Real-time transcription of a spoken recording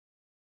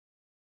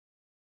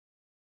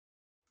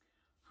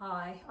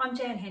Hi, I'm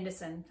Jan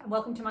Henderson and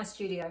welcome to my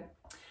studio.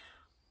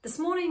 This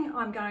morning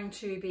I'm going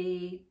to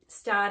be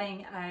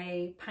starting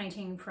a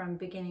painting from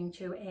beginning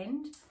to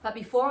end, but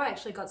before I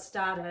actually got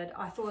started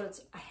I thought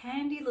it's a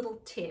handy little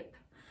tip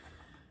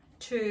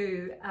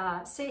to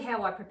see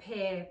how I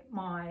prepare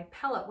my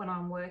palette when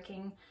I'm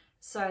working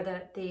so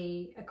that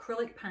the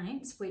acrylic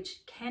paints,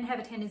 which can have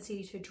a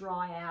tendency to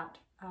dry out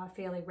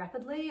fairly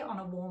rapidly on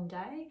a warm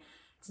day.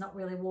 It's not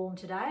really warm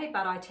today,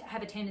 but I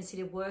have a tendency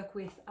to work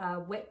with a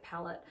wet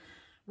palette,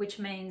 which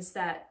means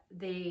that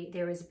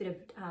there is a bit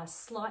of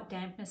slight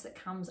dampness that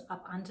comes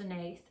up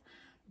underneath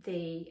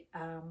the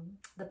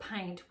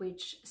paint,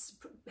 which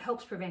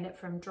helps prevent it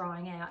from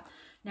drying out.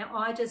 Now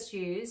I just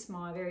use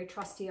my very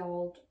trusty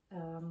old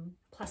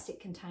plastic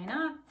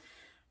container,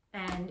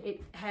 and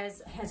it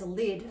has a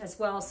lid as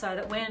well, so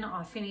that when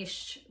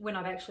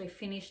I've actually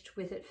finished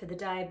with it for the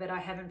day, but I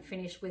haven't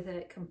finished with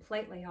it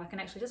completely, I can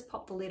actually just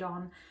pop the lid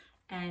on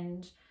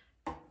and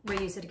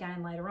reuse it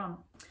again later on.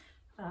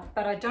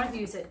 But I don't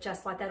use it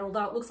just like that,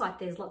 although it looks like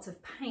there's lots of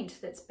paint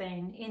that's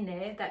been in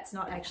there. That's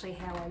not actually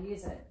how I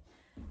use it.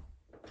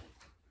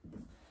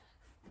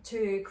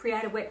 To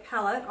create a wet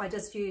palette, I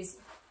just use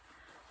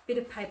a bit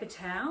of paper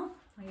towel.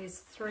 I use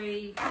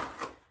three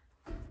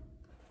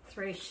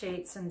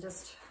sheets and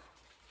just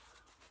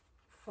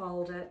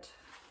fold it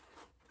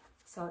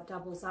so it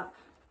doubles up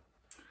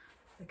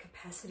the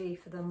capacity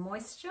for the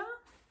moisture.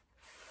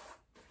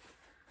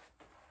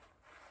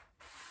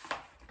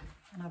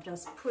 And I've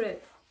just put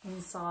it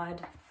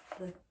inside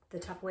the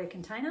Tupperware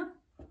container.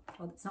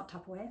 Well, it's not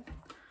Tupperware.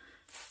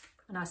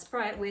 And I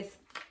spray it with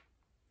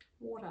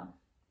water,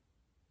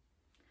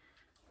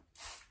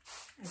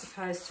 as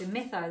opposed to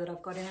Metho that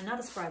I've got in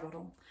another spray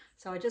bottle.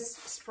 So I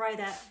just spray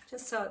that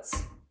just so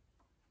it's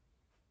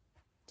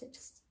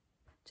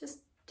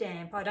just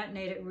damp. I don't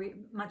need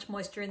much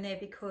moisture in there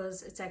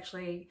because it's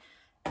actually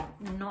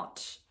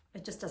not,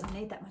 it just doesn't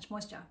need that much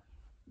moisture.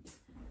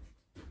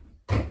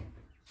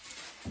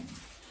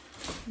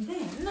 And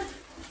then,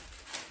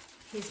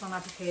 here's one I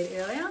prepared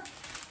earlier,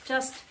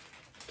 just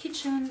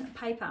kitchen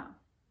paper.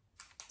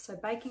 So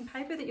baking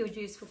paper that you would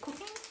use for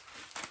cooking.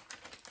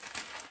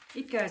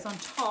 It goes on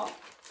top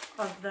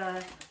of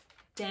the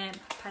damp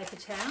paper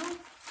towel.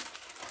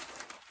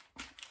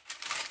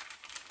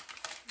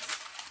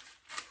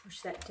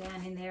 Push that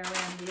down in there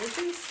around the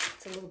edges.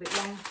 It's a little bit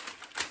long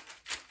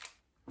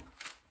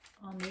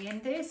on the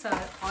end there, so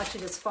I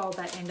should just fold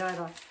that end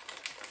over.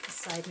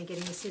 Save me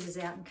getting the scissors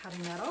out and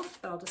cutting that off,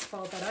 but I'll just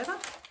fold that over.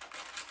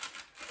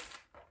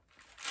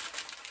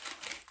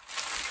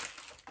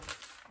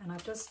 And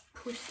I've just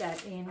pushed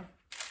that in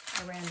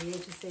around the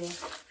edges there. I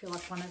feel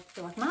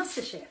like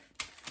MasterChef.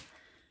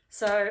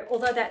 So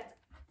although that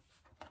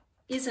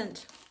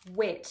isn't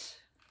wet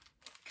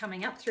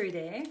coming up through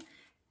there,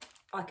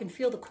 I can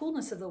feel the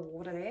coolness of the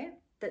water there,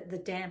 the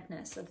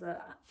dampness of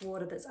the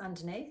water that's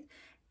underneath,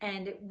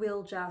 and it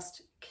will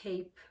just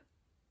it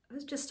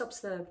just stops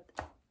the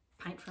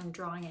paint from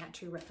drying out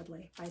too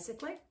rapidly,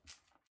 basically.